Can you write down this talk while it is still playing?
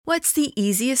What's the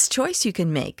easiest choice you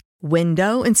can make?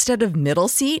 Window instead of middle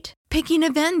seat? Picking a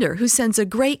vendor who sends a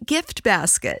great gift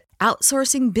basket?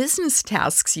 Outsourcing business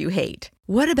tasks you hate?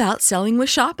 What about selling with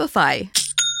Shopify?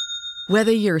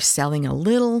 Whether you're selling a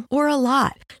little or a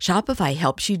lot, Shopify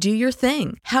helps you do your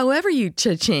thing, however you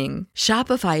cha-ching.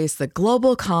 Shopify is the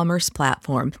global commerce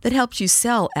platform that helps you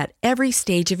sell at every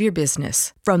stage of your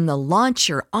business. From the launch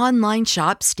your online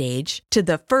shop stage to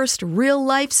the first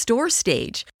real-life store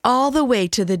stage, all the way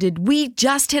to the did we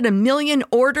just hit a million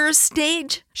orders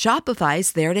stage.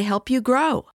 Shopify's there to help you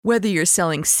grow. Whether you're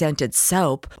selling scented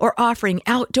soap or offering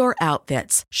outdoor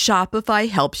outfits, Shopify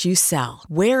helps you sell.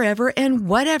 Wherever and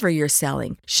whatever you're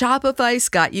selling, Shopify's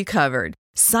got you covered.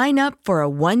 Sign up for a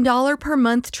 $1 per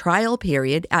month trial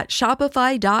period at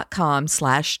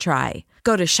shopify.com/try.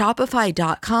 Go to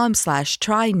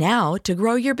shopify.com/try now to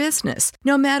grow your business,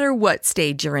 no matter what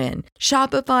stage you're in.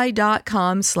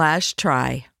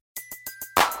 Shopify.com/try.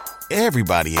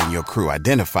 Everybody in your crew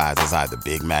identifies as either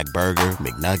Big Mac Burger,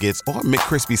 McNuggets, or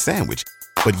McCrispy Sandwich.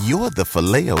 But you're the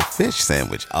Filet-O-Fish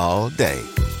Sandwich all day.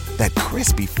 That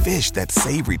crispy fish, that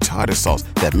savory tartar sauce,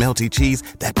 that melty cheese,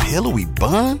 that pillowy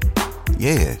bun.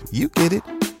 Yeah, you get it.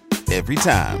 Every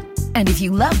time. And if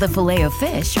you love the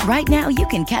Filet-O-Fish, right now you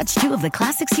can catch two of the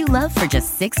classics you love for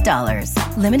just $6.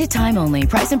 Limited time only.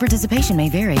 Price and participation may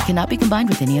vary. Cannot be combined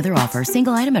with any other offer.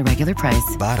 Single item at regular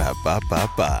price.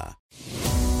 Ba-da-ba-ba-ba.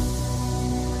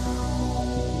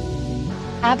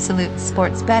 Absolute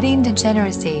sports betting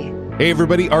degeneracy. Hey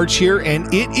everybody, Arch here, and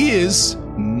it is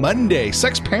Monday.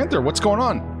 Sex Panther, what's going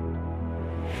on?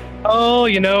 Oh,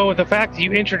 the fact that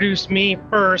you introduced me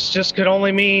first just could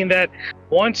only mean that,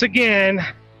 once again,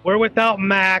 we're without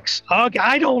Max.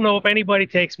 I don't know if anybody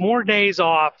takes more days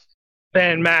off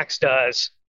than Max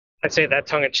does. I say that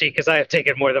tongue-in-cheek because I have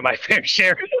taken more than my fair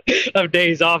share of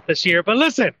days off this year. But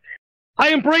listen, I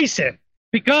embrace it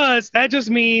because that just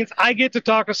means I get to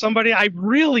talk to somebody I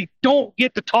really don't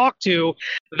get to talk to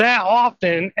that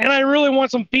often. And I really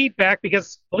want some feedback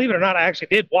because, believe it or not, I actually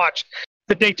did watch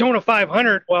the Daytona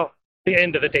 500, well, the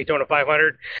end of the Daytona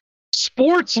 500.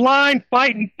 Sports Line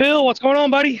Fighting Phil, what's going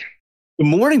on, buddy? Good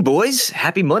morning, boys.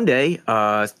 Happy Monday.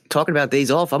 Talking about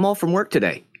days off, I'm off from work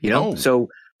today, So,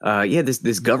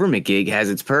 this government gig has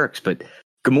its perks, but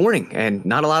good morning. And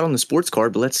not a lot on the sports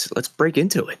card, but let's break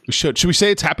into it. Should we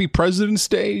say it's Happy President's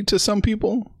Day to some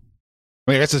people?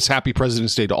 I guess it's Happy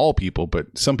President's Day to all people, but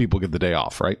some people get the day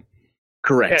off, right?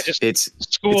 Correct. Yeah, it's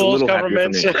schools,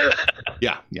 governments.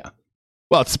 Yeah.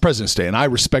 Well, it's the President's Day, and I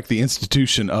respect the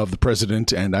institution of the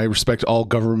president, and I respect all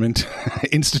government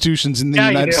institutions in the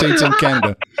United States and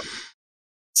Canada.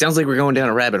 Sounds like we're going down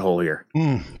a rabbit hole here.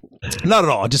 Not at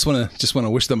all. I just want to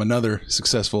wish them another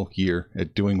successful year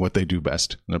at doing what they do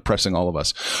best and oppressing all of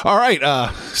us. All right.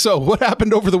 So what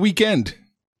happened over the weekend,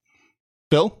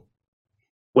 Bill?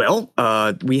 Well,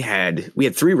 we had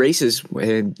 3 races,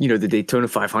 and the Daytona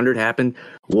 500 happened.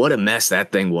 What a mess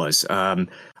that thing was.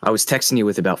 I was texting you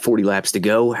with about 40 laps to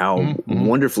go, how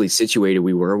wonderfully situated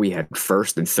we were. We had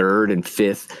first and third and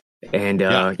fifth, and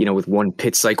with one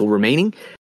pit cycle remaining.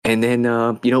 And then,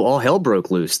 all hell broke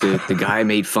loose. The guy I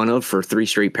made fun of for 3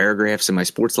 straight paragraphs in my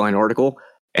Sportsline article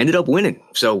ended up winning.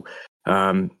 So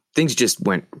things just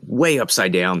went way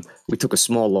upside down. We took a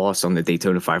small loss on the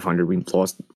Daytona 500. We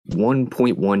lost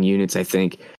 1.1 units, I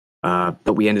think.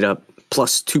 But we ended up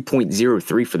plus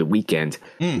 2.03 for the weekend.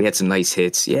 We had some nice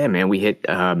hits. Yeah, man, we hit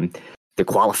the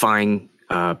qualifying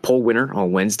pole winner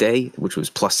on Wednesday, which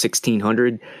was plus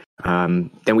 1,600.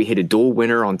 Then we hit a dual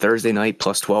winner on Thursday night,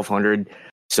 plus 1,200.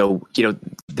 So,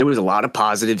 there was a lot of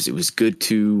positives. It was good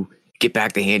to get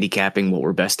back to handicapping what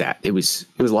we're best at. It was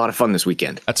a lot of fun this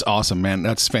weekend. That's awesome, man.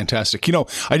 That's fantastic. We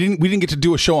didn't get to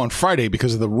do a show on Friday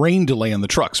because of the rain delay on the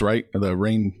trucks, right? The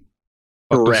rain.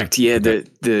 Correct. Yeah. They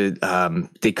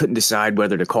couldn't decide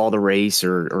whether to call the race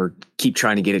or keep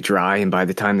trying to get it dry. And by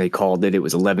the time they called it, it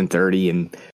was 11:30,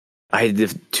 and I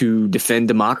had to defend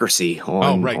democracy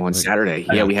on Saturday.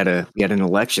 Yeah, we had an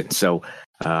election. So,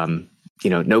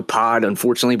 no pod,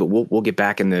 unfortunately, but we'll get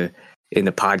back in the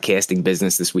podcasting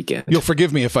business this weekend. You'll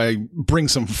forgive me if I bring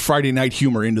some Friday night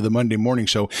humor into the Monday morning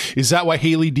show. Is that why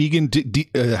Haley Deegan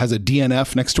has a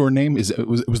DNF next to her name? It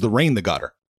was the rain that got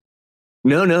her?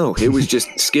 No, it was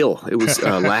just skill. It was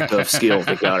lack of skill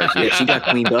that got her. Yeah, she got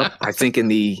cleaned up, I think, in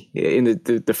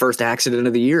the first accident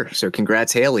of the year. So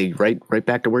congrats, Haley. Right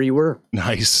back to where you were.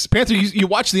 Nice. Panther, you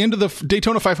watched the end of the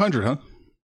Daytona 500, huh?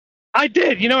 I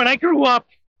did, and I grew up.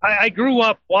 I grew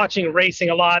up watching racing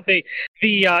a lot. The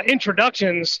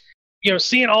introductions,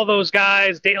 seeing all those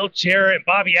guys, Dale Jarrett, and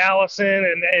Bobby Allison,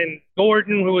 and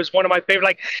Gordon, who was one of my favorite.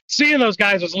 Like, seeing those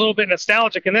guys was a little bit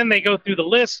nostalgic. And then they go through the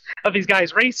list of these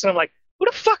guys racing. I'm like, who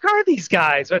the fuck are these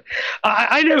guys? But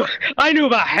I knew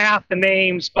about half the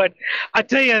names, but I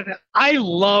tell you, I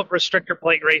love restrictor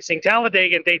plate racing.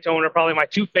 Talladega and Daytona are probably my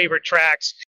two favorite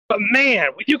tracks. But man,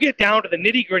 when you get down to the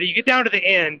nitty gritty, you get down to the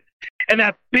end, and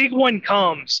that big one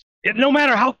comes. No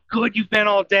matter how good you've been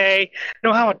all day,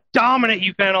 no matter how dominant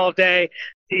you've been all day,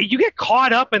 you get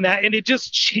caught up in that, and it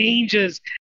just changes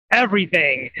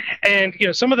everything. And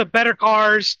some of the better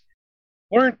cars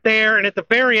weren't there, and at the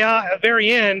very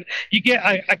end, you get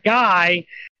a guy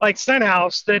like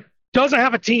Stenhouse that doesn't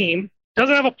have a team,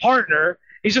 doesn't have a partner.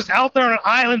 He's just out there on an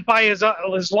island by his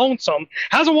lonesome.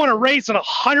 Hasn't won a race in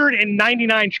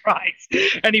 199 tries,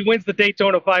 and he wins the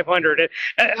Daytona 500. And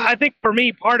I think for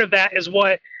me, part of that is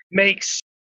what makes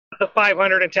the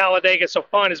 500 and Talladega so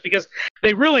fun, is because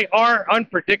they really are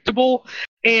unpredictable.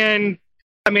 And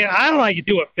I mean, I don't know how you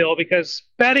do it, Phil, because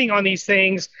betting on these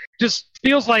things just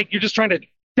feels like you're just trying to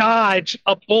dodge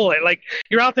a bullet. Like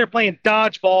you're out there playing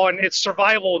dodgeball, and it's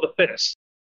survival of the fittest.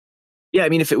 Yeah, I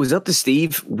mean, if it was up to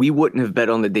Steve, we wouldn't have bet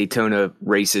on the Daytona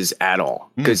races at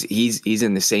all, because he's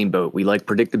in the same boat. We like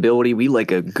predictability. We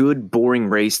like a good, boring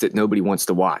race that nobody wants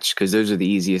to watch, because those are the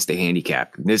easiest to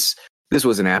handicap. This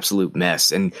was an absolute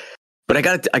mess. But I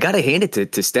got to hand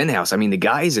it to Stenhouse. I mean, the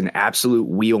guy is an absolute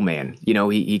wheelman.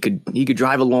 He could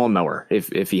drive a lawnmower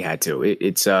if he had to.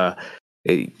 It's a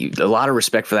lot of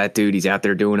respect for that dude. He's out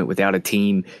there doing it without a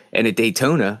team. And at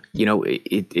Daytona,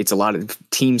 it's a lot of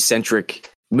team centric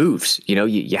moves.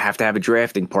 You have to have a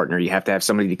drafting partner. You have to have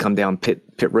somebody to come down pit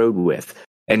road with.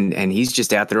 And he's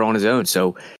just out there on his own.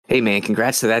 So, hey man,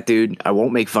 congrats to that dude. I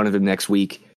won't make fun of him next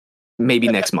week. Maybe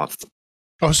next month.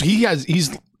 Oh, so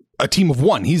he's a team of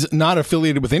one. He's not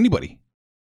affiliated with anybody.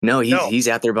 No, he's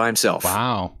out there by himself.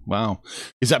 Wow.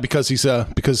 Is that because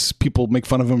because people make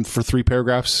fun of him for 3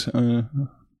 paragraphs?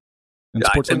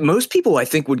 Most people, I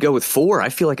think, would go with 4. I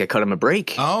feel like I cut him a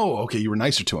break. Oh, okay. You were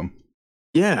nicer to him.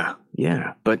 Yeah.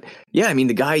 But yeah, I mean,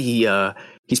 the guy,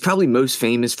 he's probably most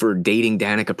famous for dating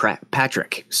Danica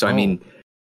Patrick. So, I mean,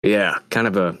 yeah, kind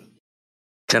of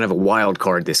a wild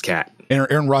card, this cat.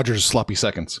 Aaron Rodgers' sloppy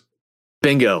seconds.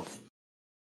 Bingo.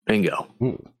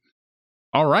 Ooh.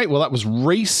 All right. Well, that was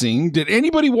racing. Did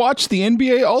anybody watch the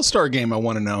NBA All-Star game? I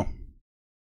want to know.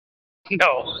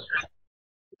 No.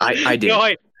 I did.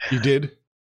 No, You did?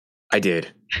 I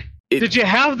did. Did you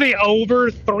have the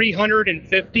over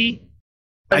 350?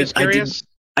 I'm curious.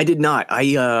 I did not.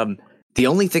 The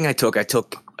only thing I took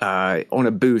on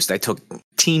a boost, I took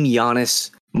Team Giannis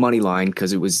money line,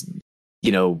 because it was,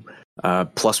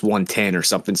 plus 110 or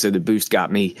something. So the boost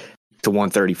got me to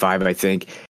 135, I think.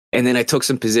 And then I took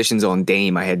some positions on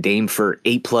Dame. I had Dame for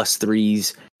 8+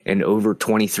 threes and over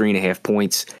 23.5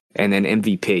 points, and then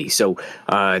MVP. So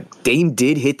Dame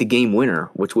did hit the game winner,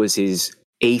 which was his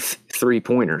 8th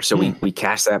 3-pointer. So we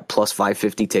cashed that plus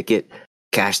 550 ticket,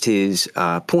 cashed his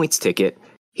points ticket.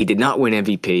 He did not win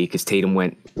MVP because Tatum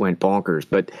went bonkers.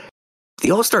 But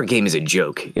the All-Star game is a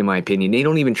joke, in my opinion. They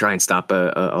don't even try and stop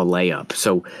a layup.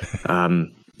 So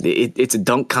it's a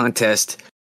dunk contest.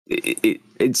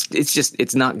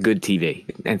 It's not good TV,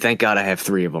 and thank God I have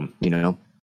 3 of them. TVs.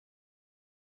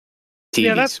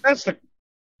 Yeah, that's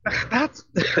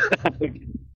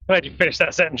glad you finished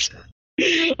that sentence.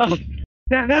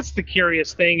 That's the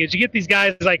curious thing, is you get these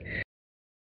guys like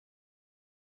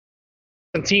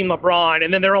Team LeBron,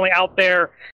 and then they're only out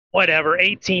there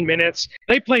 18 minutes.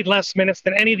 They played less minutes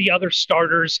than any of the other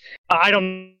starters. I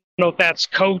don't know if that's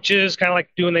coaches kind of like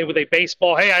doing with a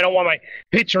baseball. Hey, I don't want my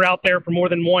pitcher out there for more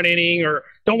than 1 inning, or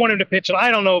don't want him to pitch it. I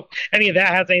don't know if any of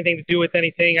that has anything to do with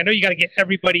anything. I know you got to get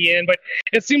everybody in, but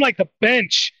it seemed like the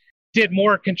bench did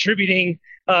more contributing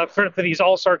for these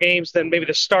All-Star games than maybe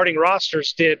the starting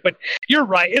rosters did. But you're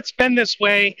right. It's been this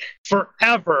way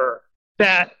forever,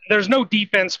 that there's no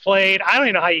defense played. I don't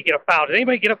even know how you get a foul. Did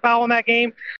anybody get a foul in that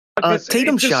game?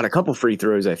 Tatum shot a couple free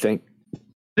throws, I think.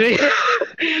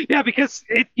 Yeah, because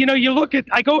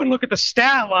I go and look at the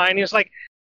stat line. It's like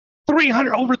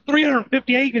 300, over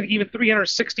 358, even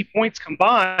 360 points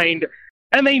combined,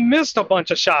 and they missed a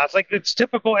bunch of shots. Like, it's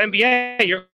typical NBA.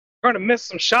 You're going to miss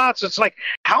some shots. It's like,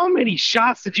 how many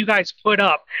shots did you guys put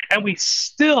up? And we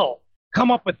still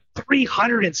come up with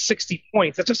 360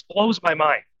 points. It just blows my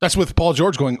mind. That's with Paul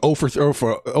George going 0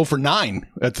 for 9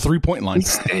 at the 3-point line. He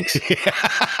stinks.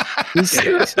 He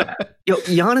stinks.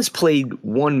 Giannis played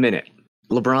 1 minute.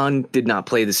 LeBron did not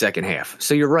play the second half.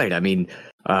 So you're right. I mean,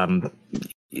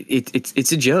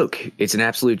 it's a joke. It's an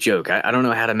absolute joke. I don't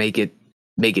know how to make it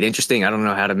interesting. I don't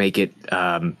know how to make it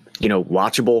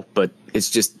watchable. But it's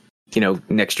just,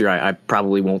 next year I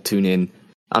probably won't tune in.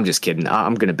 I'm just kidding.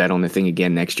 I'm going to bet on the thing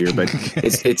again next year, but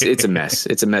it's a mess.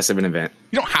 It's a mess of an event.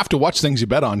 You don't have to watch things you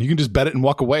bet on. You can just bet it and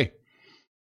walk away.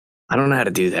 I don't know how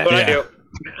to do that. But I do.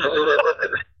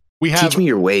 Teach me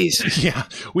your ways. Yeah,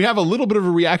 we have a little bit of a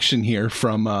reaction here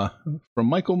from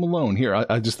Michael Malone. Here,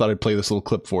 I just thought I'd play this little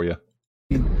clip for you.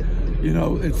 You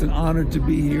know, it's an honor to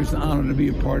be here. It's an honor to be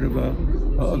a part of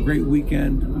a great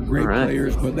weekend, great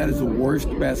players. But that is the worst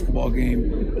basketball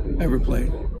game ever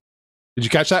played. Did you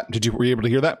catch that? Were you able to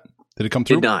hear that? Did it come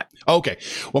through? Did not. Okay.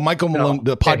 Well, Michael Malone,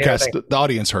 the podcast, the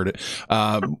audience heard it.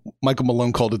 Michael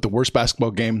Malone called it the worst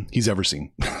basketball game he's ever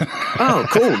seen. Oh,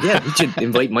 cool. Yeah, we should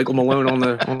invite Michael Malone on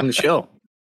the show.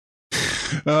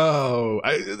 Oh,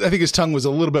 I think his tongue was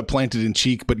a little bit planted in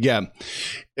cheek, but yeah,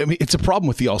 I mean, it's a problem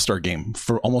with the All-Star game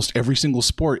for almost every single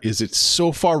sport. Is it's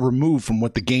so far removed from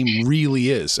what the game really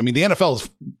is. I mean, the NFL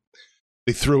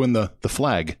they threw in the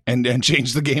flag and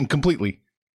changed the game completely.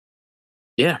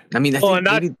 Yeah, I mean, go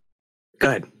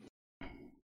ahead.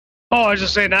 Oh, I was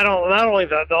just saying, not only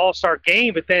the All-Star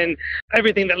game, but then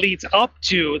everything that leads up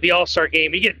to the All-Star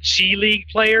game. You get G League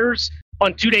players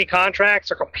on 2-day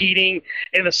contracts are competing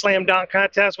in the slam dunk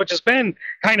contest, which has been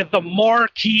kind of the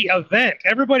marquee event.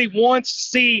 Everybody wants to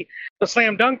see the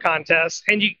slam dunk contest,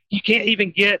 and you can't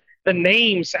even get the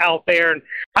names out there. And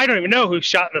I don't even know who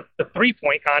shot in the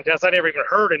 3-point contest. I never even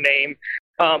heard a name.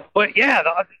 But yeah,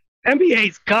 the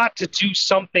NBA's got to do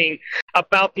something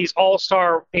about these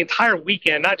All-Star the entire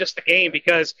weekend, not just the game,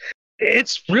 because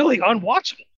it's really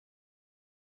unwatchable.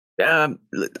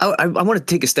 I want to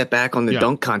take a step back on the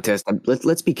dunk contest.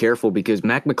 Let's be careful because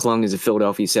Mac McClung is a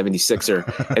Philadelphia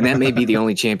 76er, and that may be the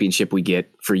only championship we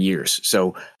get for years.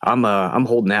 So I'm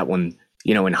holding that one,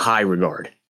 in high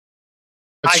regard.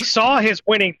 I saw his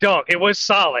winning dunk. It was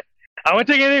solid. I wouldn't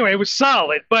take it anyway. It was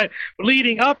solid, but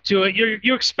leading up to it,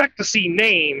 you expect to see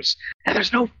names, and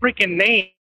there's no freaking name.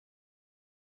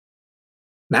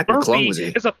 Mac Murphy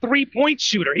McClung is a 3-point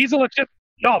shooter. He's a legit.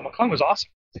 No, McClung was awesome.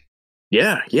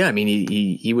 Yeah. I mean,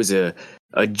 he was a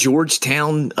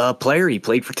Georgetown player. He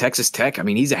played for Texas Tech. I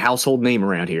mean, he's a household name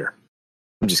around here.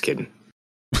 I'm just kidding.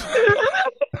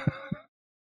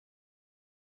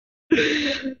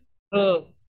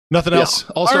 Nothing else?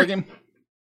 All-Star game?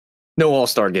 No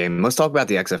All-Star game. Let's talk about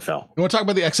the XFL. You want to talk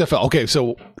about the XFL? Okay,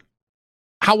 so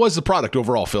how was the product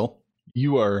overall, Phil?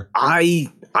 I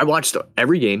watched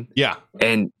every game. Yeah.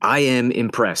 And I am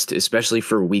impressed, especially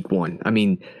for week 1. I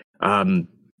mean,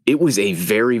 it was a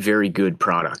very, very good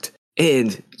product.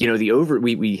 And, the over,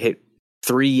 we hit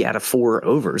 3 out of 4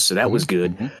 overs, so that was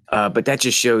good. Mm-hmm. But that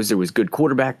just shows there was good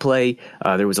quarterback play.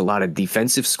 There was a lot of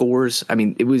defensive scores. I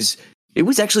mean, it was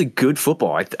actually good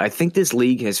football. I think this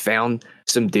league has found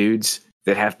some dudes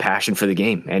that have passion for the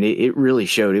game, and it really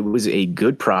showed. It was a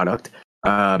good product.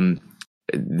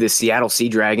 The Seattle Sea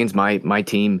Dragons, my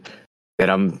team that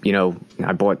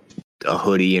I bought a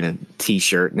hoodie and a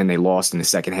t-shirt, and then they lost in the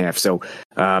second half. So,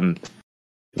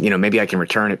 maybe I can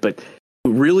return it, but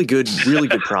really good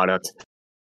product,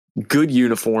 good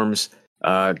uniforms,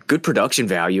 good production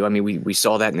value. I mean, we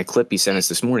saw that in the clip he sent us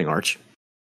this morning, Arch.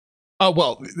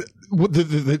 Well,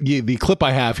 the clip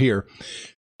I have here,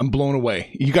 I'm blown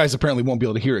away. You guys apparently won't be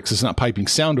able to hear it because it's not piping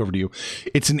sound over to you.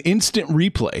 It's an instant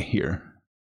replay here.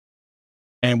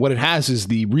 And what it has is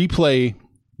the replay,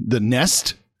 the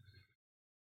Nest.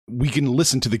 We can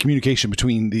listen to the communication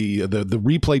between the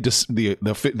replay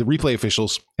the replay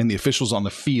officials and the officials on the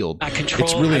field.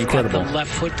 It's really incredible.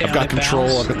 I've got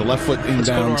control. I've got the left foot inbounds. Let's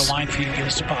go to our line for you to get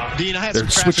us a spot. Dean, I had some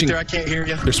traffic there. I can't hear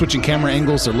you. They're switching camera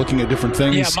angles. They're looking at different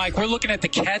things. Yeah, Mike, we're looking at the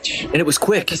catch. And it was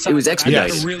quick. It was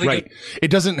expedited. Yes, really right. It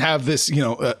doesn't have this,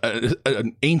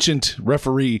 an ancient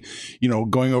referee,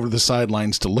 going over the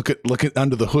sidelines to look at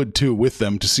under the hood too with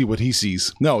them to see what he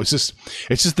sees. No, it's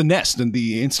just the Nest and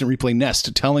the instant replay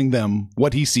Nest telling them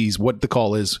what he sees, what the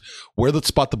call is, where to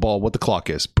spot the ball, what the clock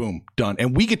is. Boom, done.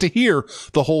 And we get to hear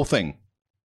the whole thing.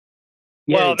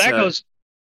 Well, that goes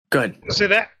good. So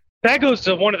that goes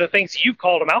to one of the things you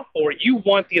called them out for. You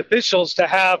want the officials to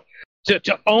have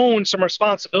to own some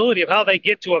responsibility of how they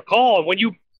get to a call. And when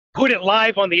you put it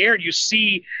live on the air, you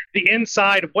see the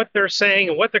inside of what they're saying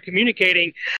and what they're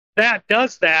communicating. That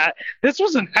does that. This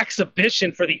was an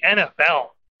exhibition for the NFL.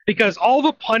 Because all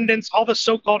the pundits, all the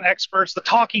so-called experts, the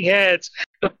talking heads,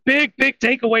 the big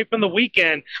takeaway from the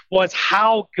weekend was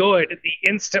how good the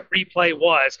instant replay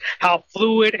was, how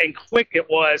fluid and quick it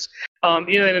was.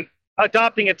 And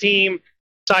adopting a team,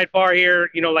 sidebar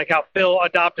here, like how Phil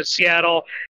adopted Seattle.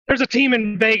 There's a team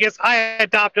in Vegas. I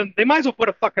adopted them. They might as well put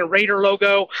a fucking Raider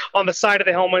logo on the side of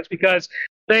the helmets because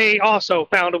they also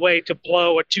found a way to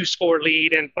blow a 2-score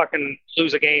lead and fucking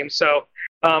lose a game. So,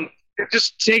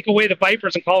 just take away the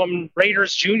Vipers and call them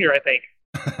Raiders Junior, I think.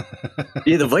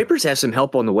 Yeah, the Vipers have some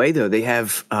help on the way, though. They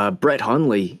have Brett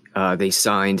Hundley. They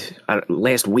signed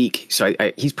last week, so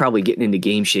he's probably getting into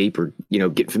game shape or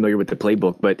getting familiar with the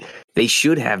playbook. But they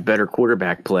should have better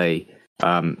quarterback play,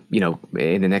 in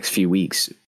the next few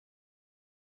weeks.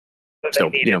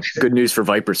 So good news for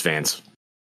Vipers fans.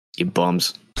 You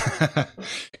bums.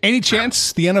 Any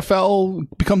chance the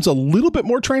NFL becomes a little bit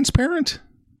more transparent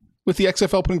with the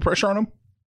XFL putting pressure on them?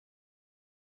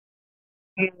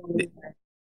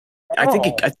 I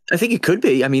think it could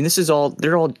be. I mean,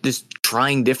 they're all just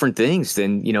trying different things.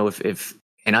 Then, if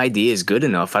an idea is good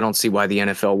enough, I don't see why the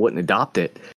NFL wouldn't adopt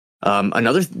it.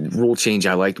 Another rule change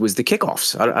I liked was the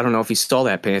kickoffs. I don't know if you saw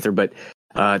that, Panther, but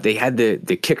they had the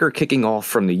kicker kicking off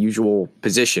from the usual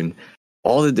position.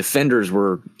 All the defenders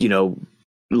were,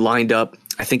 lined up,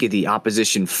 I think, at the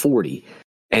opposition 40.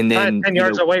 And then 10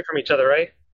 yards away from each other,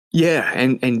 right?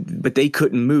 Yeah, but they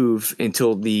couldn't move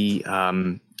until the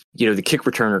kick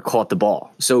returner caught the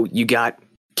ball. So you got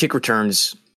kick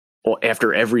returns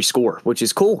after every score, which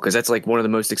is cool because that's like one of the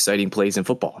most exciting plays in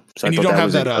football. So and I you thought don't that have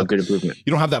was that a good improvement.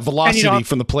 You don't have that velocity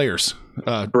from the players.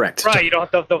 Correct. Right. You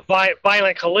don't have the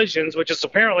violent collisions, which is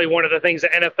apparently one of the things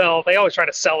that NFL, they always try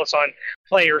to sell us on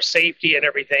player safety and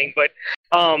everything. But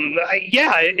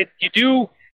you do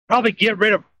probably get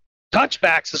rid of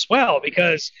touchbacks as well,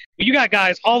 because you got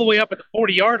guys all the way up at the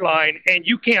 40-yard line and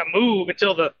you can't move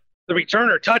until the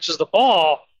returner touches the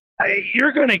ball.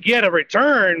 You're going to get a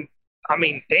return, I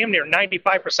mean, damn near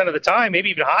 95% of the time, maybe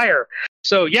even higher.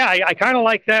 So, yeah, I kind of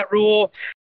like that rule.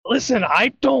 Listen,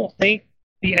 I don't think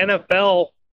the NFL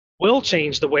will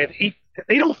change the way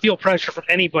they don't feel pressure from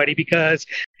anybody, because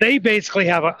they basically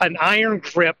have an iron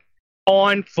grip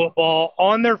on football,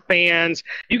 on their fans.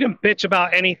 You can bitch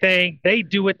about anything. They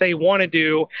do what they want to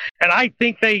do. And I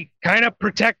think they kind of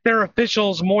protect their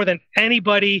officials more than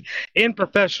anybody in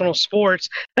professional sports.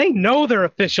 They know their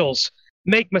officials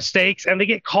make mistakes and they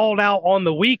get called out on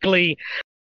the weekly.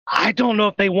 I don't know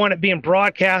if they want it being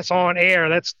broadcast on air.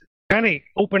 That's kind of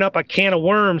open up a can of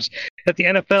worms that the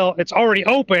NFL, it's already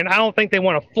open. I don't think they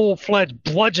want a full-fledged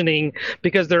bludgeoning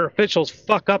because their officials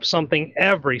fuck up something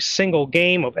every single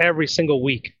game of every single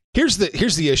week. Here's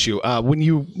the issue. When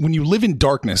you live in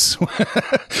darkness,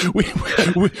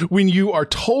 when you are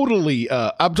totally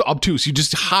obtuse, you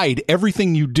just hide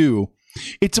everything you do.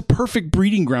 It's a perfect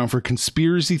breeding ground for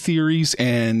conspiracy theories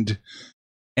and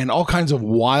all kinds of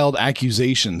wild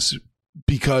accusations,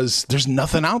 because there's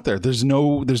nothing out there. There's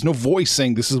no voice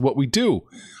saying this is what we do.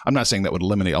 I'm not saying that would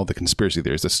eliminate all the conspiracy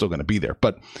theories. That's still going to be there,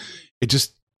 but it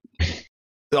just,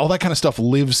 all that kind of stuff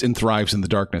lives and thrives in the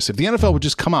darkness. If the NFL would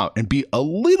just come out and be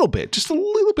just a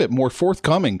little bit more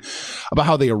forthcoming about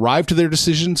how they arrive to their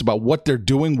decisions, about what they're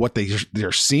doing, what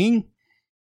they're seeing,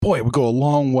 boy, it would go a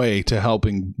long way to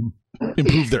helping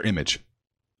improve their image.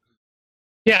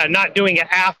 Yeah, not doing it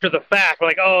after the fact,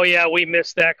 like, oh yeah, we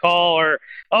missed that call, or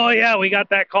oh yeah, we got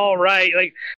that call right.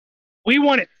 Like, we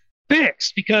want it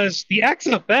fixed, because the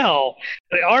XFL,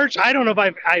 the Arch, I don't know if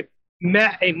I've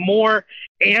met a more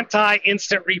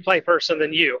anti-instant replay person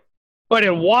than you, but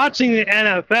in watching the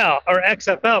NFL or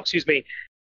XFL, excuse me,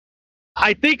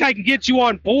 I think I can get you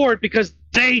on board because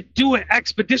they do it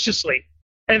expeditiously.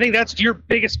 And I think that's your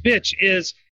biggest bitch,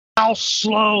 is how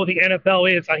slow the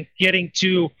NFL is on getting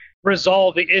to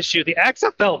resolve the issue. The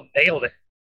XFL nailed it.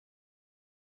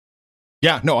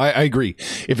 Yeah, no, I agree.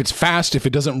 If it's fast, if it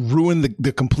doesn't ruin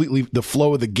the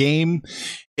flow of the game,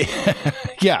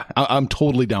 yeah, I'm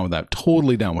totally down with that.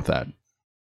 Totally down with that.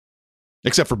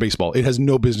 Except for baseball. It has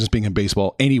no business being in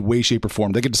baseball, any way, shape, or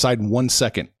form. They could decide in 1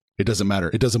 second. It doesn't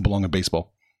matter. It doesn't belong in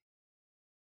baseball.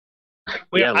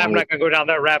 I'm not going to go down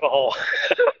that rabbit hole.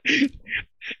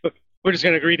 We're just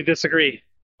going to agree to disagree.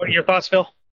 What are your thoughts, Phil?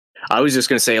 I was just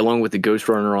going to say, along with the Ghost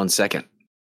Runner on second.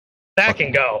 That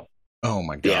can go. Oh,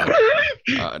 my God.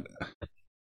 God.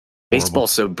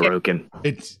 Baseball's so broken.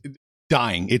 It's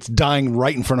dying. It's dying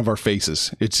right in front of our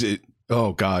faces.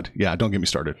 Oh, God. Yeah, don't get me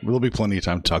started. There'll be plenty of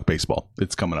time to talk baseball.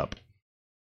 It's coming up.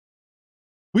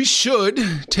 We should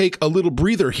take a little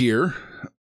breather here.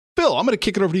 Phil, I'm going to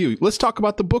kick it over to you. Let's talk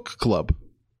about the book club.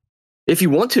 If you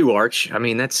want to, Arch. I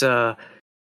mean, that's where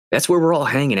we're all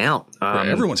hanging out.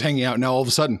 Everyone's hanging out now all of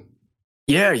a sudden.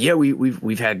 Yeah,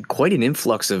 we've had quite an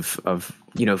influx of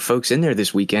folks in there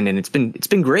this weekend, and it's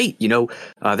been great.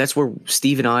 That's where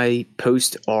Steve and I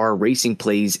post our racing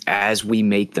plays as we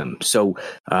make them. So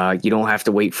you don't have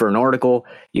to wait for an article.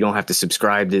 You don't have to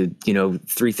subscribe to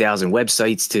 3,000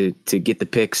 websites to get the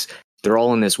picks. They're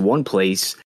all in this one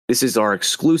place. This is our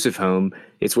exclusive home.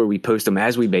 It's where we post them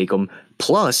as we make them.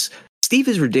 Plus, Steve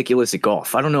is ridiculous at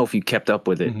golf. I don't know if you kept up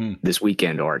with it this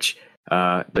weekend, Arch.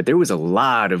 But there was a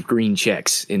lot of green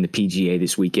checks in the PGA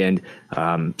this weekend.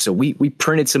 So we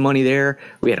printed some money there.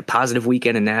 We had a positive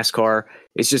weekend in NASCAR.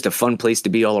 It's just a fun place to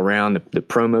be all around. The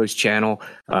promos channel,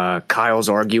 Kyle's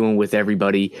arguing with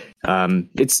everybody.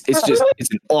 It's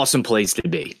an awesome place to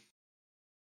be.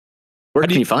 Where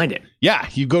can you find it? Yeah,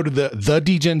 you go to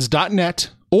thedgens.net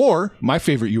or my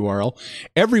favorite URL,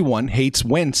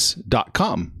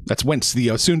 everyonehateswentz.com. That's Wentz,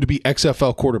 the soon-to-be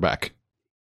XFL quarterback.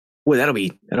 Well, that'll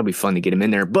be fun to get him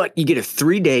in there. But you get a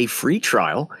 3-day free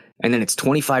trial, and then it's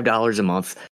 $25 a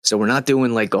month. So we're not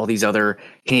doing like all these other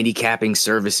handicapping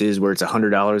services where it's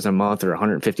 $100 a month or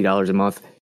 $150 a month.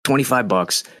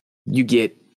 $25. You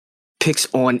get picks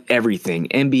on everything: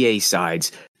 NBA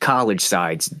sides, college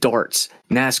sides, darts,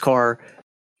 NASCAR,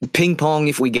 ping pong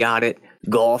if we got it,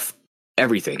 golf,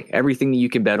 everything that you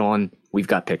can bet on, we've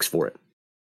got picks for it.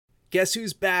 Guess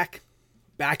who's back?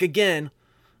 Back again.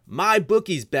 My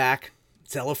bookie's back.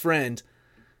 Tell a friend.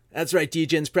 That's right,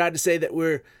 DJ's proud to say that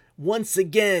we're once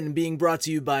again being brought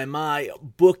to you by My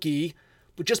Bookie.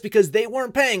 But just because they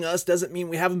weren't paying us doesn't mean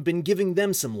we haven't been giving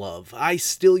them some love. I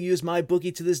still use My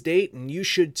Bookie to this date, and you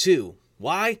should too.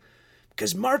 Why?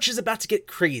 Because March is about to get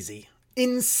crazy.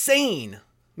 Insane.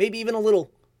 Maybe even a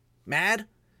little mad.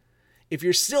 If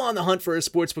you're still on the hunt for a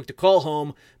sportsbook to call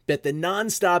home, bet the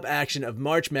non-stop action of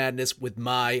March Madness with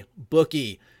My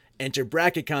Bookie. Enter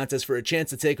bracket contests for a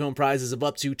chance to take home prizes of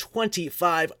up to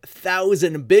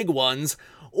 25,000 big ones,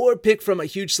 or pick from a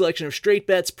huge selection of straight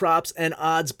bets, props, and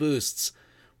odds boosts.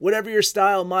 Whatever your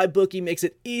style, MyBookie makes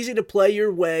it easy to play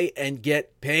your way and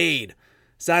get paid.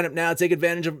 Sign up now, take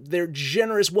advantage of their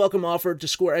generous welcome offer to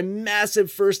score a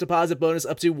massive first deposit bonus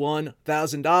up to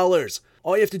 $1,000.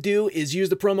 All you have to do is use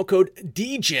the promo code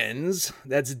DEGENS,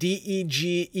 that's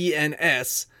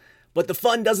DEGENS, but the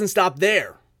fun doesn't stop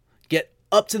there. Get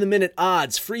up-to-the-minute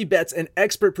odds, free bets, and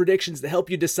expert predictions to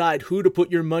help you decide who to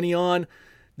put your money on.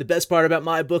 The best part about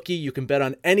MyBookie, you can bet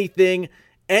on anything,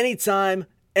 anytime,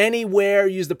 anywhere.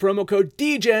 Use the promo code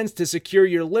DEGENS to secure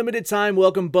your limited time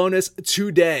welcome bonus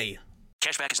today.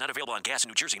 Cashback is not available on gas in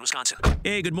New Jersey and Wisconsin.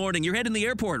 Hey, good morning. You're heading to the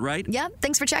airport, right? Yep,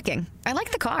 thanks for checking. I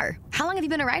like the car. How long have you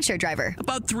been a rideshare driver?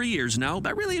 About 3 years now. I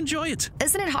really enjoy it.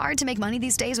 Isn't it hard to make money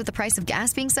these days with the price of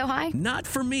gas being so high? Not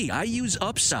for me. I use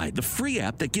Upside, the free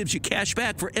app that gives you cash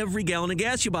back for every gallon of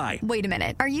gas you buy. Wait a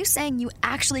minute. Are you saying you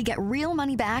actually get real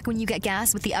money back when you get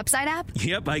gas with the Upside app?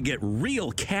 Yep, I get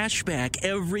real cash back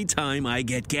every time I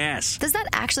get gas. Does that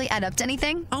actually add up to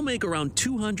anything? I'll make around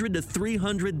 $200 to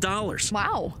 $300.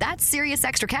 Wow, that's serious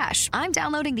extra cash. I'm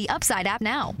downloading the Upside app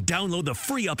now. Download the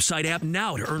free Upside app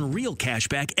now to earn real cash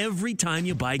back every time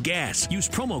you buy gas. Use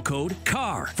promo code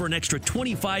CAR for an extra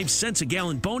 25 cents a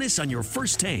gallon bonus on your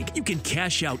first tank. You can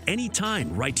cash out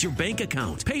anytime right to your bank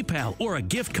account, PayPal, or a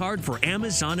gift card for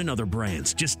Amazon and other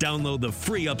brands. Just download the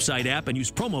free Upside app and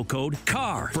use promo code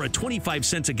CAR for a 25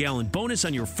 cents a gallon bonus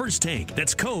on your first tank.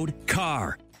 That's code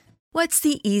CAR. What's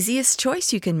the easiest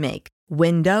choice you can make?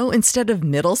 Window instead of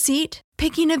middle seat?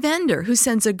 Picking a vendor who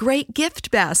sends a great gift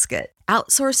basket?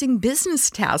 Outsourcing business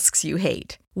tasks you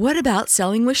hate? What about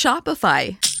selling with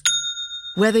Shopify?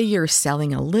 Whether you're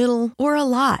selling a little or a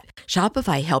lot,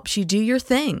 Shopify helps you do your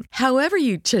thing, however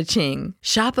you cha-ching.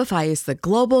 Shopify is the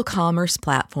global commerce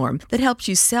platform that helps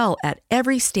you sell at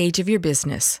every stage of your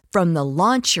business. From the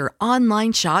launch your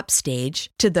online shop stage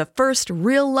to the first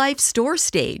real-life store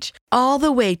stage, all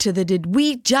the way to the did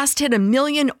we just hit 1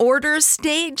 million orders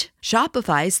stage.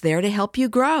 Shopify's there to help you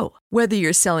grow. Whether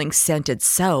you're selling scented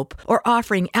soap or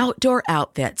offering outdoor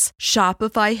outfits,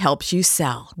 Shopify helps you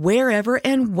sell. Wherever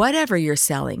and whatever you're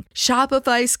selling,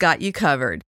 Shopify's got you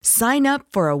covered. Sign up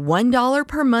for a $1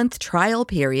 per month trial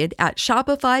period at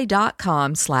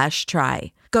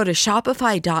shopify.com/try. Go to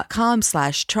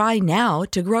shopify.com/try now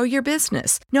to grow your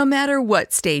business, no matter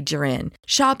what stage you're in.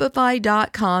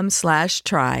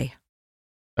 Shopify.com/try.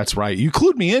 That's right. You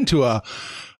clued me into a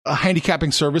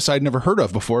handicapping service I'd never heard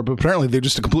of before, but apparently they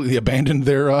just completely abandoned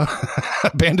their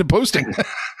abandoned posting.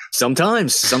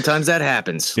 Sometimes that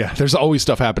happens. Yeah, there's always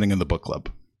stuff happening in the book club.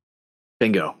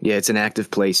 Bingo. Yeah, it's an active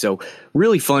place. So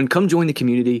really fun. Come join the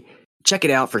community. Check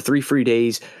it out for 3 free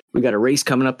days. We got a race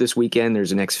coming up this weekend.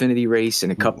 There's an Xfinity race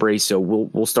and a Cup race. So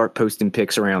we'll start posting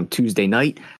picks around Tuesday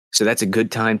night. So that's a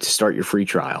good time to start your free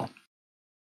trial.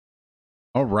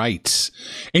 All right.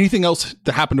 Anything else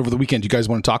that happened over the weekend you guys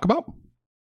want to talk about?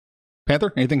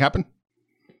 Panther, anything happen?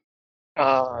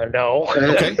 No.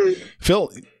 Okay.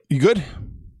 Phil, you good?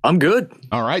 I'm good.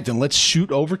 All right, then let's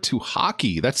shoot over to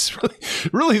hockey. That's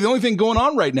really the only thing going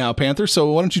on right now, Panther.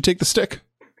 So why don't you take the stick?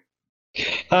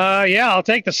 Yeah, I'll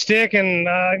take the stick. And,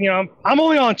 I'm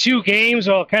only on 2 games,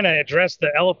 so I'll kind of address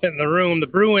the elephant in the room. The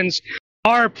Bruins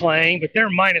are playing, but they're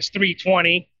minus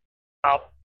 320.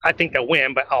 I think they'll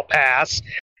win, but I'll pass.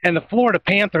 And the Florida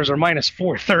Panthers are minus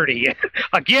 430.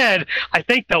 Again, I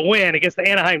think they'll win against the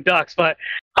Anaheim Ducks, but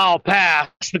I'll pass.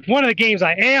 One of the games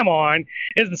I am on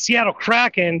is the Seattle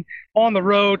Kraken on the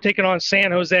road taking on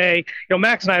San Jose.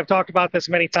 Max and I have talked about this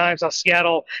many times, how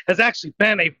Seattle has actually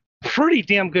been a pretty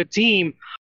damn good team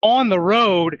on the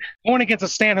road going against a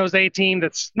San Jose team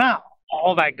that's not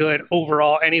all that good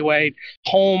overall anyway,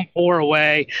 home or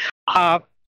away.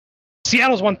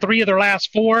 Seattle's won 3 of their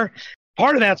last 4.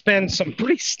 Part of that's been some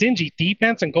pretty stingy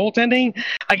defense and goaltending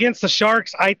against the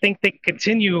Sharks. I think they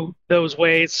continue those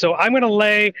ways. So I'm going to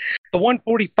lay the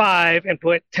 145 and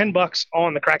put $10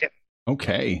 on the Kraken.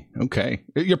 Okay.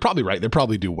 You're probably right. They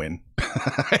probably do win.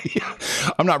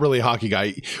 I'm not really a hockey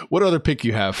guy. What other pick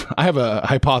you have? I have a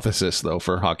hypothesis, though,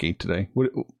 for hockey today.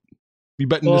 You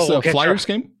betting this Flyers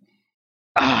game?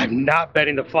 I'm not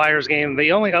betting the Flyers game.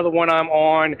 The only other one I'm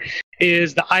on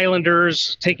is the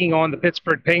Islanders taking on the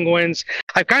Pittsburgh Penguins.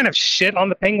 I've kind of shit on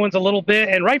the Penguins a little bit,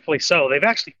 and rightfully so. They've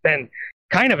actually been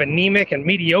kind of anemic and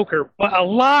mediocre, but a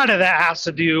lot of that has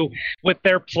to do with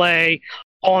their play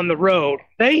on the road.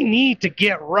 They need to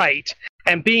get right,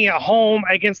 and being at home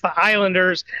against the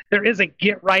Islanders, there is a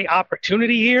get-right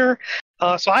opportunity here.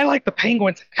 So I like the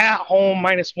Penguins at home,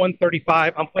 minus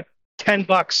 135. I'm putting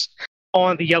 $10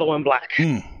 on the yellow and black.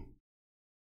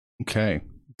 Okay,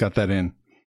 got that in.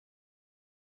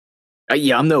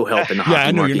 Yeah, I'm no help in the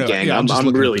hockey market, gang. Yeah,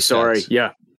 I'm really sorry.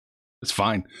 Yeah, it's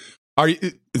fine.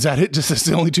 Is that it? Just that's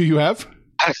the only 2 you have?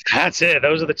 That's it.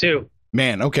 Those are the 2.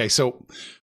 Man, okay. So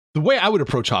the way I would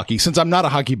approach hockey, since I'm not a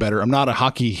hockey bettor, I'm not a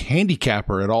hockey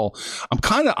handicapper at all. I'm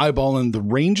kind of eyeballing the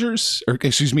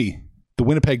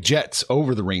Winnipeg Jets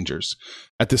over the Rangers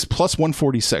at this plus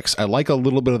 146. I like a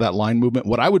little bit of that line movement.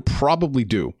 What I would probably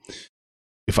do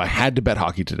if I had to bet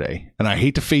hockey today, and I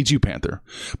hate to fade you, Panther,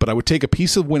 but I would take a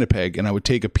piece of Winnipeg and I would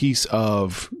take a piece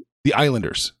of the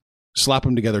Islanders, slap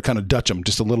them together, kind of Dutch them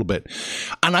just a little bit.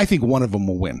 And I think one of them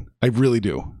will win. I really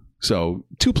do. So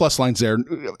 2+ lines there.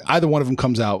 Either one of them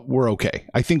comes out, we're okay.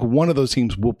 I think one of those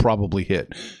teams will probably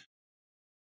hit.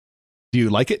 Do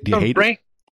you like it? Do you hate it?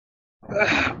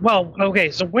 Well, okay,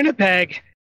 so Winnipeg,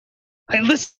 I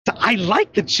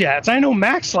like the Jets. I know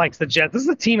Max likes the Jets. This is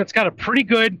a team that's got a pretty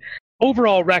good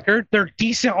overall record. They're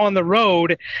decent on the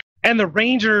road. And the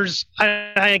Rangers,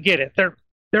 I get it. They're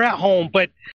at home,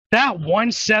 but that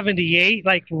 178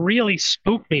 really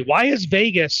spooked me. Why is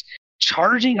Vegas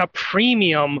charging a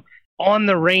premium on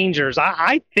the Rangers?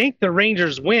 I think the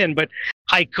Rangers win, but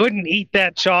I couldn't eat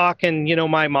that chalk. And,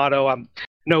 my motto,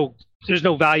 there's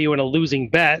no value in a losing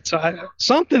bet. So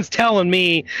something's telling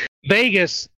me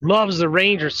Vegas loves the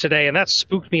Rangers today, and that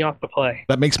spooked me off the play.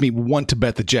 That makes me want to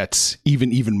bet the Jets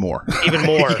even more. Even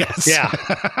more. Yes.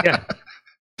 Yeah.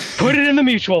 Put it in the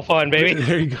mutual fund, baby.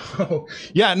 There you go.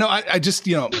 Yeah, no, I just,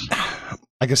 like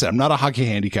I said, I'm not a hockey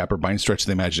handicapper by any stretch of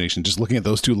the imagination. Just looking at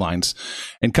those 2 lines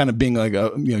and kind of being like,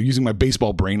 using my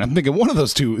baseball brain, I'm thinking one of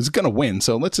those 2 is going to win.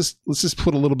 So let's just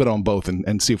put a little bit on both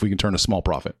and see if we can turn a small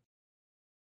profit.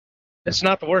 It's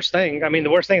not the worst thing. I mean, the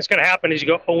worst thing that's going to happen is you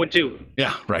go 0-2.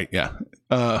 Yeah, right. Yeah.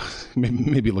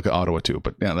 Maybe look at Ottawa too,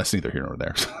 but yeah, that's neither here nor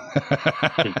there.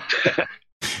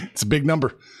 It's a big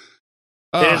number.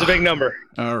 It is a big number.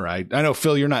 All right. I know,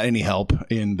 Phil, you're not any help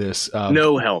in this.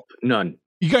 No help. None.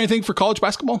 You got anything for college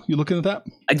basketball? You looking at that?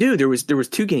 I do. There was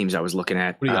 2 games I was looking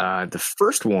at. The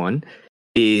first one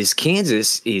is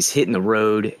Kansas is hitting the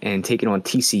road and taking on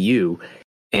TCU.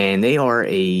 And they are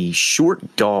a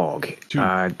short dog.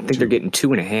 I think they're getting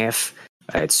 2.5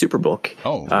 at Superbook.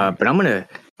 But I'm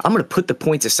gonna put the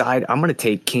points aside. I'm gonna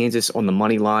take Kansas on the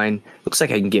money line. Looks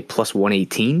like I can get plus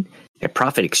 118 at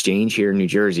Profit Exchange here in New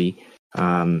Jersey.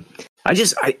 Every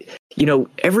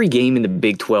game in the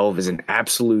Big 12 is an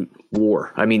absolute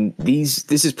war. I mean,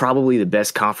 this is probably the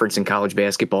best conference in college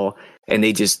basketball, and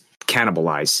they just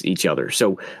cannibalize each other.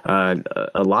 So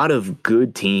a lot of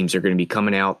good teams are going to be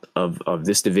coming out of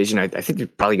this division. I think they're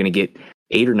probably going to get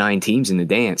 8 or 9 teams in the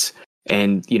dance.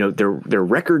 And, their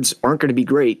records aren't going to be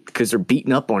great because they're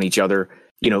beating up on each other,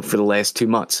 for the last 2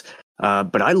 months.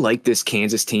 But I like this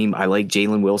Kansas team. I like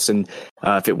Jalen Wilson.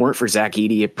 If it weren't for Zach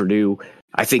Edey at Purdue,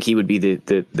 I think he would be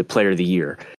the player of the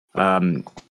year. And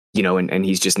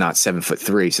he's just not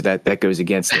 7'3", so that goes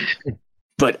against him.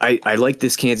 But I like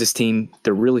this Kansas team.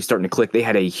 They're really starting to click. They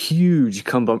had a huge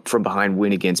come from behind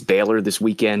win against Baylor this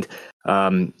weekend.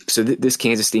 So this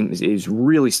Kansas team is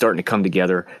really starting to come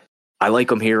together. I like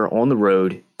them here on the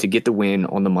road to get the win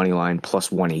on the money line,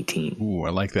 plus 118. Ooh, I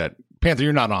like that. Panther,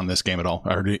 you're not on this game at all.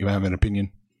 Or do you have an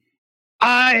opinion?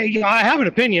 I have an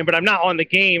opinion, but I'm not on the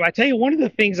game. I tell you, one of the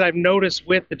things I've noticed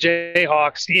with the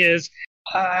Jayhawks is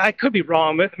I could be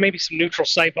wrong, maybe some neutral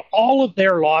site, but all of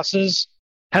their losses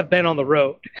have been on the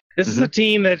road. This is a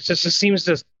team that just seems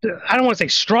to, I don't want to say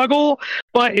struggle,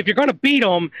 but if you're going to beat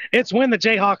them, it's when the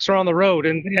Jayhawks are on the road.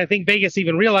 And I think Vegas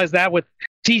even realized that with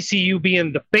TCU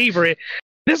being the favorite.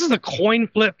 This is a coin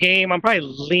flip game. I'm probably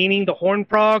leaning the Horned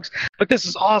Frogs, but this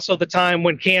is also the time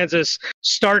when Kansas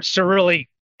starts to really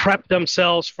prep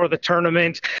themselves for the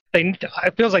tournament.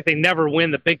 It feels like they never win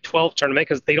the Big 12 tournament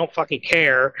because they don't fucking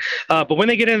care. But when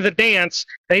they get into the dance,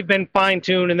 they've been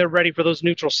fine-tuned and they're ready for those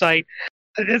neutral site.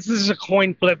 This is a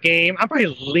coin flip game. I'm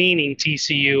probably leaning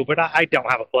TCU, but I don't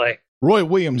have a play. Roy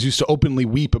Williams used to openly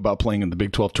weep about playing in the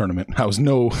Big 12 tournament. There's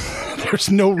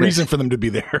no reason for them to be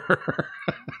there.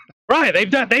 Right,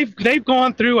 they've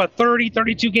gone through a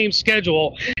 32 game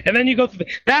schedule, and then you go through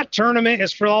that tournament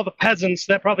is for all the peasants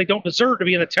that probably don't deserve to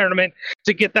be in the tournament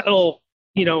to get that little,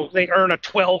 they earn a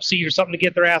 12 seed or something to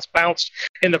get their ass bounced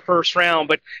in the first round.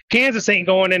 But Kansas ain't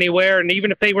going anywhere, and even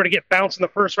if they were to get bounced in the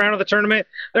first round of the tournament,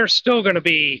 they're still going to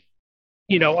be,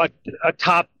 a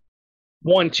top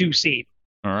 1-2 seed.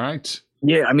 All right.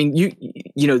 Yeah, I mean,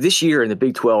 you this year in the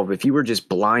Big 12, if you were just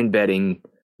blind betting,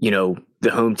 the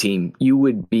home team, you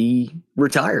would be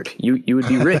retired. You would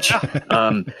be rich.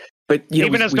 But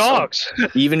even as dogs.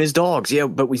 Even as dogs, yeah.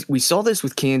 But we saw this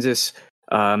with Kansas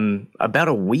about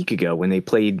a week ago when they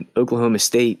played Oklahoma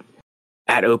State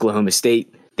at Oklahoma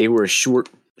State. They were a short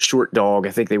dog.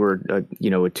 I think they were a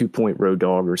 2-point road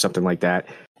dog or something like that,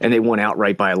 and they won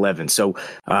outright by 11. So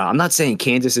I'm not saying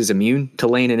Kansas is immune to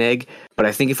laying an egg, but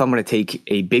I think if I'm going to take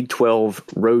a Big 12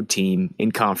 road team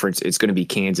in conference, it's going to be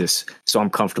Kansas. So I'm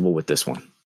comfortable with this one.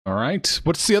 All right.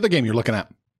 What's the other game you're looking at?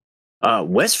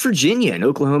 West Virginia and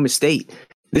Oklahoma State.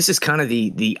 This is kind of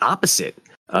the opposite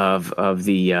of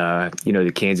the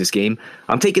the Kansas game.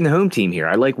 I'm taking the home team here.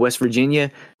 I like West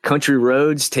Virginia. Country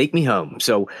roads, take me home.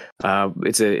 So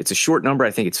it's a short number.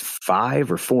 I think it's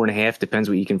 5 or 4.5, depends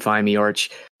what you can find me,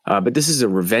 Arch. But this is a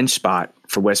revenge spot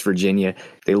for West Virginia.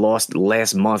 They lost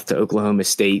last month to Oklahoma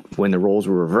State when the roles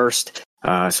were reversed.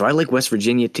 So I like West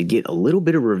Virginia to get a little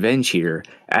bit of revenge here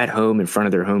at home in front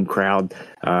of their home crowd.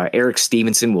 Eric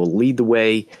Stevenson will lead the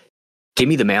way. Give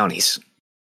me the Mounties.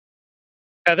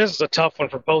 Yeah, this is a tough one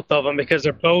for both of them because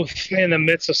they're both in the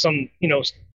midst of some,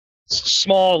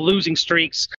 small losing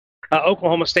streaks.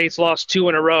 Oklahoma State's lost 2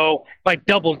 in a row by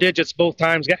double digits both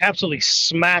times, got absolutely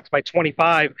smacked by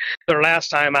 25 their last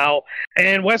time out.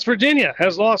 And West Virginia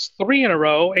has lost 3 in a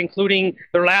row, including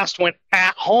their last one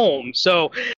at home.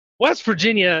 So West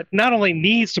Virginia not only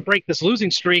needs to break this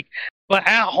losing streak, but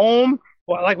at home,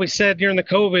 well, like we said during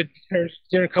COVID,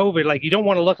 like you don't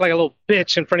want to look like a little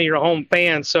bitch in front of your home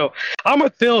fans. So I'm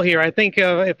with Phil here. I think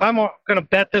if I'm going to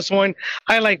bet this one,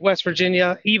 I like West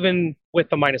Virginia, even with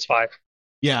the -5.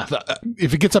 Yeah,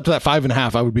 if it gets up to that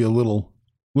 5.5, I would be a little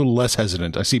less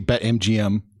hesitant. I see bet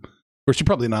MGM. Of course, you're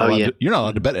probably not allowed. You're not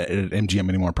allowed to bet at MGM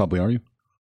anymore, probably, are you?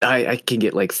 I can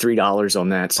get like $3 on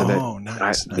that. So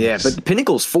nice. Yeah, but the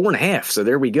Pinnacle's 4.5. So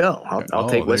there we go. I'll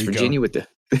take West Virginia with the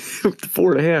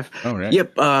 4.5. Oh, right.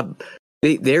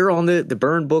 Yep. They're on the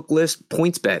burn book list.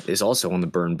 PointsBet is also on the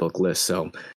burn book list.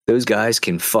 So those guys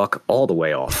can fuck all the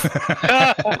way off.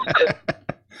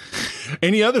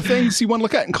 Any other things you want to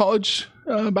look at in college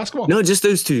basketball? No, just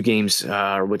those 2 games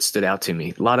are what stood out to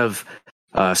me. A lot of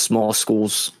small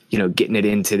schools, getting it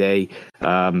in today,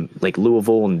 like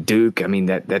Louisville and Duke. I mean,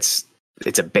 it's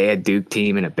a bad Duke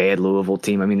team and a bad Louisville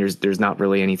team. I mean, there's not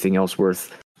really anything else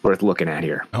worth looking at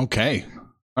here. Okay.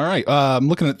 All right. I'm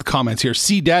looking at the comments here.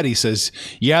 C Daddy says,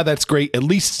 yeah, that's great. At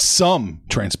least some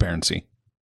transparency.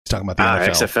 He's talking about the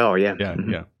NFL. XFL. Yeah. Yeah.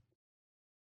 Mm-hmm. Yeah.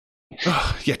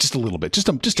 Yeah, just a little bit, just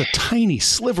a tiny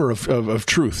sliver of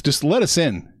truth. Just let us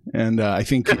in, and I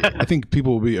think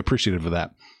people will be appreciative of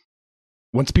that.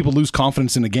 Once people lose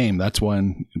confidence in the game, that's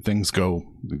when things go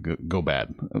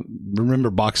bad. Remember,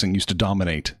 boxing used to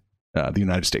dominate the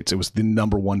United States. It was the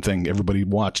number one thing everybody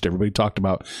watched, everybody talked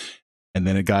about, and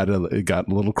then it got a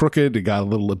little crooked, it got a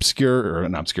little obscure, or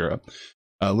not obscure,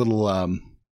 a little.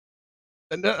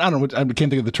 I don't know. I can't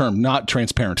think of the term. Not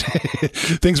transparent.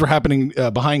 Things were happening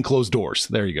behind closed doors.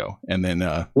 There you go. And then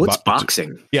what's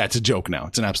boxing? Yeah, it's a joke now.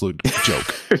 It's an absolute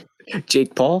joke.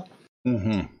 Jake Paul.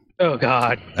 Mm-hmm. Oh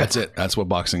God. That's it. That's what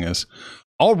boxing is.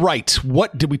 All right.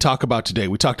 What did we talk about today?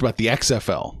 We talked about the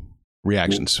XFL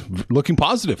reactions. Looking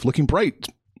positive. Looking bright.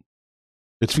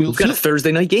 We've got a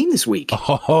Thursday night game this week.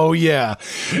 Oh yeah.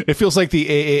 It feels like the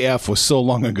AAF was so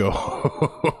long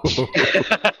ago.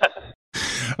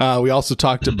 We also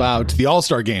talked about the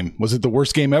All-Star game. Was it the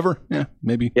worst game ever? Yeah,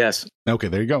 maybe. Yes. Okay,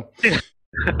 there you go.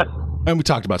 And we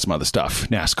talked about some other stuff.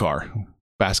 NASCAR,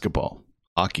 basketball,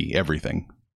 hockey, everything.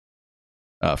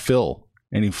 Phil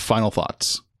Any final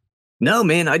thoughts? No,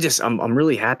 man, I'm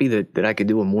really happy that I could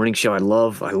do a morning show. I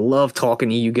love talking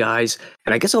to you guys,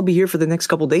 and I guess I'll be here for the next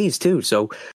couple days too. So,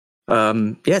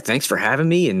 yeah, thanks for having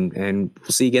me, and we'll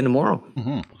see you again tomorrow.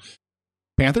 Mm-hmm.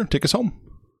 Panther, take us home.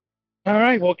 All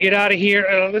right, we'll get out of here.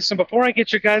 Listen, before I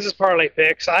get your guys' parlay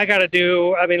picks,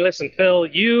 listen, Phil,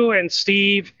 you and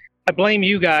Steve, I blame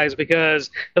you guys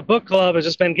because the book club has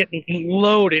just been getting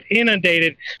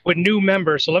inundated with new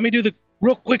members. So let me do the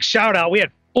real quick shout out. We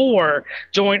had 4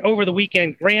 join over the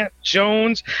weekend. Grant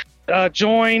Jones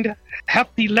joined.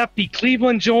 Hefty Lefty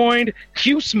Cleveland joined.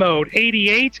 Cuse Mode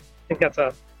 88. I think that's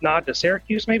a nod to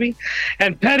Syracuse, maybe.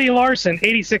 And Petty Larson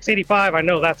 8685. I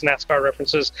know that's NASCAR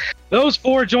references. Those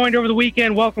 4 joined over the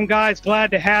weekend. Welcome, guys.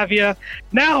 Glad to have you.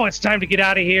 Now it's time to get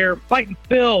out of here. Fighting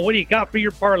Phil, what do you got for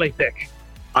your parlay pick?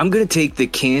 I'm going to take the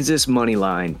Kansas money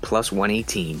line plus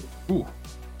 118. Ooh,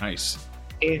 nice.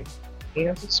 And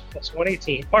Kansas plus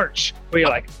 118. Arch, what do you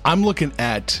like? I'm looking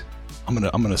at. I'm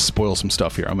gonna spoil some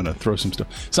stuff here. I'm gonna throw some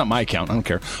stuff. It's not my account. I don't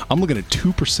care. I'm looking at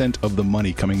 2% of the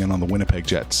money coming in on the Winnipeg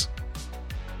Jets.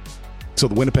 So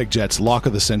the Winnipeg Jets, lock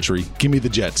of the century. Give me the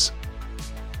Jets.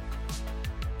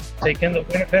 Taking the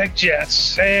Winnipeg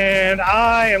Jets, and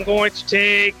I am going to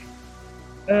take.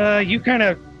 You kind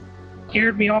of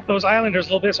geared me off those Islanders a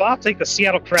little bit, so I'll take the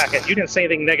Seattle Kraken. You didn't say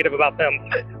anything negative about them.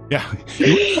 Yeah,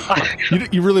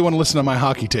 you really want to listen to my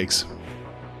hockey takes.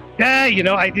 Yeah,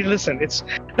 I did listen. It's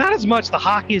not as much the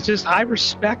hockey, it's just I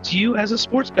respect you as a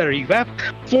sports bettor. You have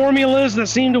formulas that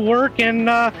seem to work, and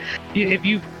if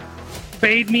you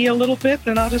fade me a little bit,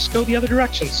 then I'll just go the other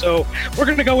direction. So we're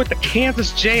going to go with the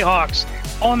Kansas Jayhawks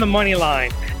on the money line,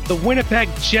 the Winnipeg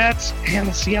Jets, and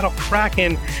the Seattle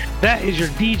Kraken. That is your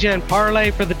DGen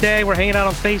parlay for the day. We're hanging out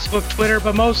on Facebook, Twitter,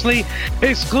 but mostly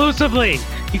exclusively.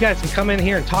 You guys can come in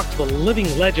here and talk to the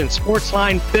living legend,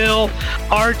 Sportsline, Phil,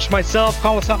 Arch, myself.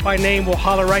 Call us up by name. We'll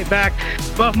holler right back.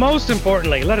 But most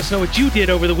importantly, let us know what you did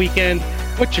over the weekend,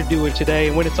 what you're doing today.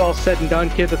 And when it's all said and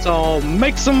done, kids, it's all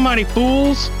make some money,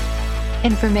 fools.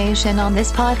 Information on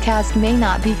this podcast may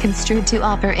not be construed to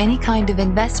offer any kind of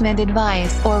investment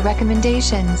advice or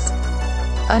recommendations.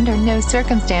 Under no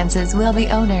circumstances will the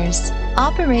owners,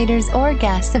 operators, or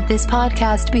guests of this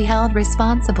podcast be held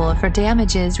responsible for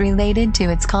damages related to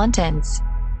its contents.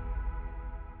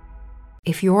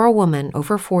 If you're a woman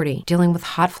over 40 dealing with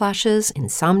hot flashes,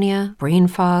 insomnia, brain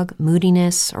fog,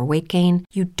 moodiness, or weight gain,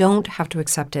 you don't have to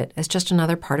accept it as just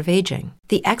another part of aging.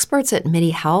 The experts at MIDI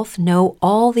Health know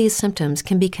all these symptoms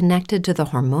can be connected to the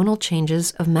hormonal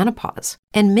changes of menopause.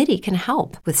 And MIDI can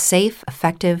help with safe,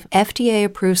 effective,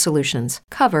 FDA-approved solutions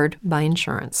covered by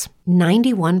insurance.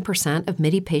 91% of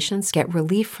MIDI patients get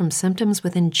relief from symptoms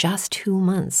within just 2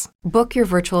 months. Book your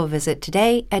virtual visit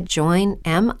today at joinmidi.com.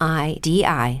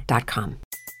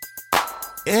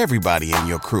 Everybody in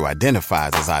your crew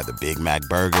identifies as either Big Mac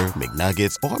Burger,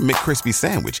 McNuggets, or McCrispy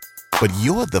Sandwich. But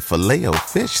you're the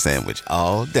Filet-O-Fish Sandwich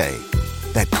all day.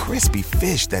 That crispy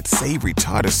fish, that savory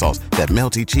tartar sauce, that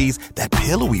melty cheese, that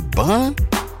pillowy bun.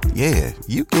 Yeah,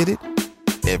 you get it.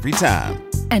 Every time.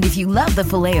 And if you love the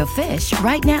Filet-O-Fish,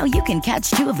 right now you can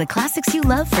catch 2 of the classics you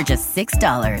love for just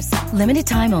 $6. Limited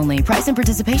time only. Price and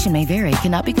participation may vary.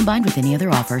 Cannot be combined with any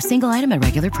other offer. Single item at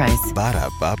regular price.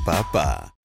 Ba-da-ba-ba-ba.